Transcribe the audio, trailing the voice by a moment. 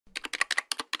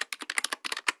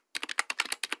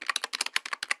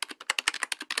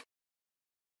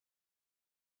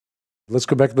Let's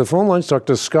go back to the phone lines, talk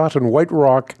to Scott in White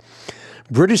Rock,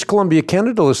 British Columbia,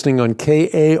 Canada, listening on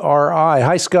KARI.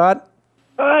 Hi, Scott.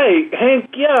 Hi,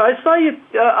 Hank. Yeah, I saw you.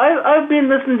 I've been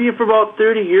listening to you for about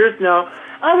 30 years now.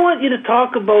 I want you to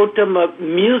talk about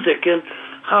music and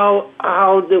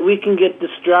how that we can get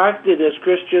distracted as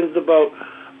Christians because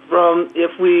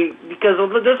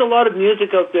there's a lot of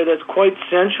music out there that's quite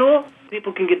sensual.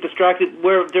 People can get distracted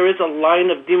where there is a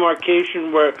line of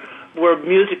demarcation where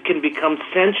music can become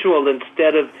sensual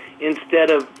instead of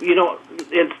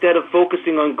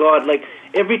focusing on God. Like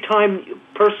every time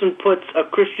a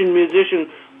Christian musician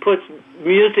puts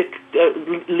music,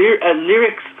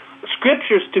 lyrics,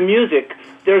 scriptures to music,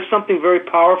 there's something very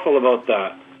powerful about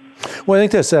that. Well, I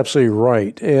think that's absolutely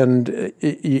right. And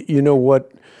you know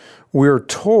what we're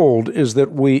told is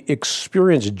that we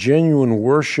experience genuine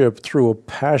worship through a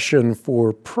passion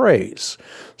for praise.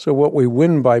 So what we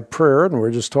win by prayer, and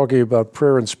we're just talking about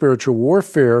prayer and spiritual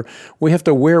warfare, we have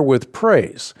to wear with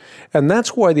praise. And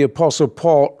that's why the Apostle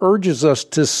Paul urges us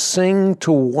to sing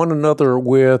to one another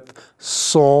with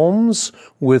psalms,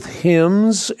 with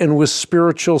hymns, and with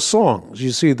spiritual songs.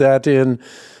 You see that in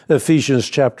Ephesians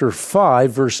chapter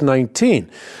 5, verse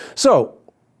 19. So,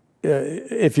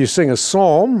 if you sing a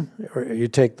psalm, or you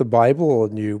take the Bible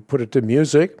and you put it to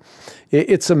music,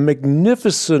 it's a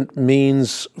magnificent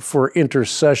means for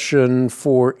intercession,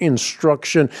 for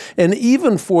instruction, and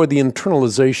even for the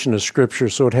internalization of Scripture.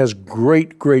 So it has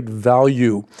great, great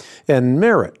value and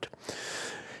merit.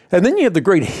 And then you have the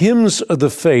great hymns of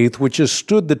the faith, which has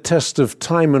stood the test of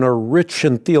time and are rich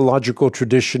in theological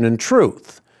tradition and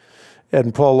truth.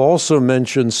 And Paul also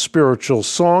mentions spiritual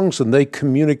songs, and they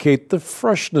communicate the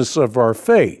freshness of our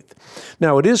faith.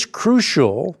 Now, it is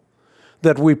crucial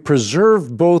that we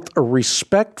preserve both a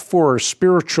respect for our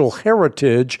spiritual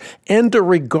heritage and a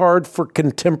regard for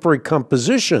contemporary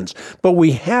compositions. But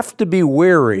we have to be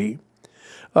wary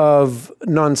of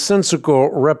nonsensical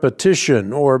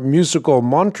repetition or musical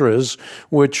mantras,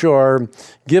 which are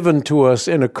given to us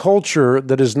in a culture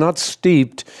that is not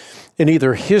steeped in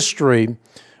either history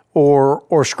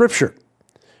or Scripture.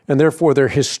 And therefore, they're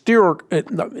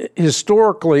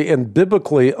historically and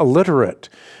biblically illiterate.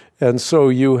 And so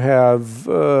you have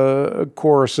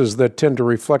choruses that tend to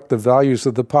reflect the values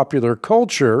of the popular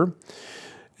culture.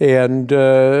 And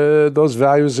those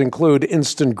values include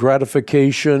instant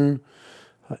gratification,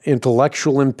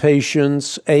 intellectual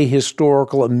impatience,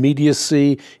 ahistorical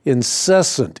immediacy,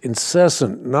 incessant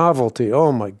novelty.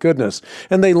 Oh my goodness.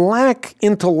 And they lack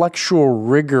intellectual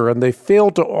rigor, and they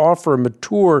fail to offer a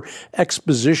mature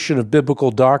exposition of biblical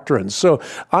doctrines. So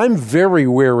I'm very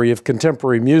wary of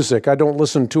contemporary music. I don't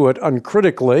listen to it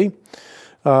uncritically.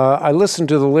 I listen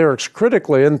to the lyrics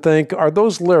critically and think, are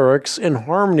those lyrics in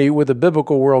harmony with a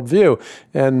biblical worldview?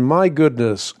 And my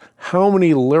goodness, how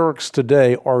many lyrics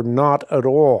today are not at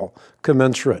all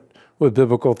commensurate with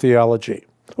biblical theology,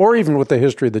 or even with the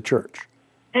history of the church?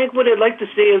 Hank, what I'd like to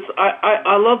say is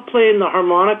I love playing the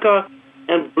harmonica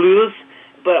and blues,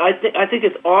 but I think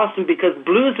it's awesome because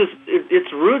blues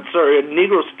its roots are in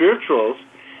Negro spirituals,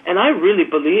 and I really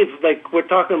believe, like we're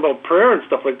talking about prayer and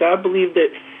stuff like that, I believe that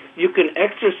you can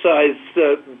exercise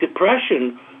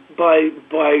depression by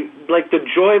like the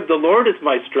joy of the Lord is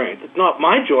my strength. It's not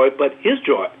my joy, but His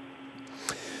joy.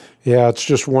 Yeah, it's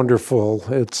just wonderful.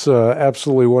 It's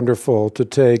absolutely wonderful to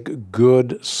take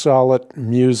good, solid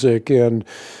music, and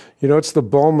it's the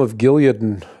balm of Gilead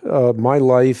in my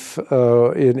life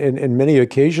in many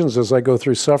occasions as I go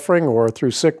through suffering or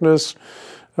through sickness.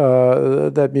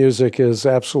 That music is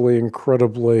absolutely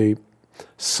incredibly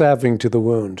salving to the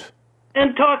wound.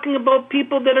 And talking about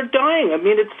people that are dying. I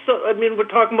mean, we're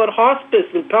talking about hospice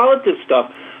and palliative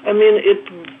stuff. I mean,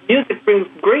 music brings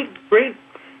great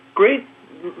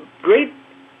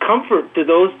comfort to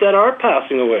those that are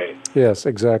passing away. Yes,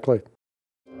 exactly.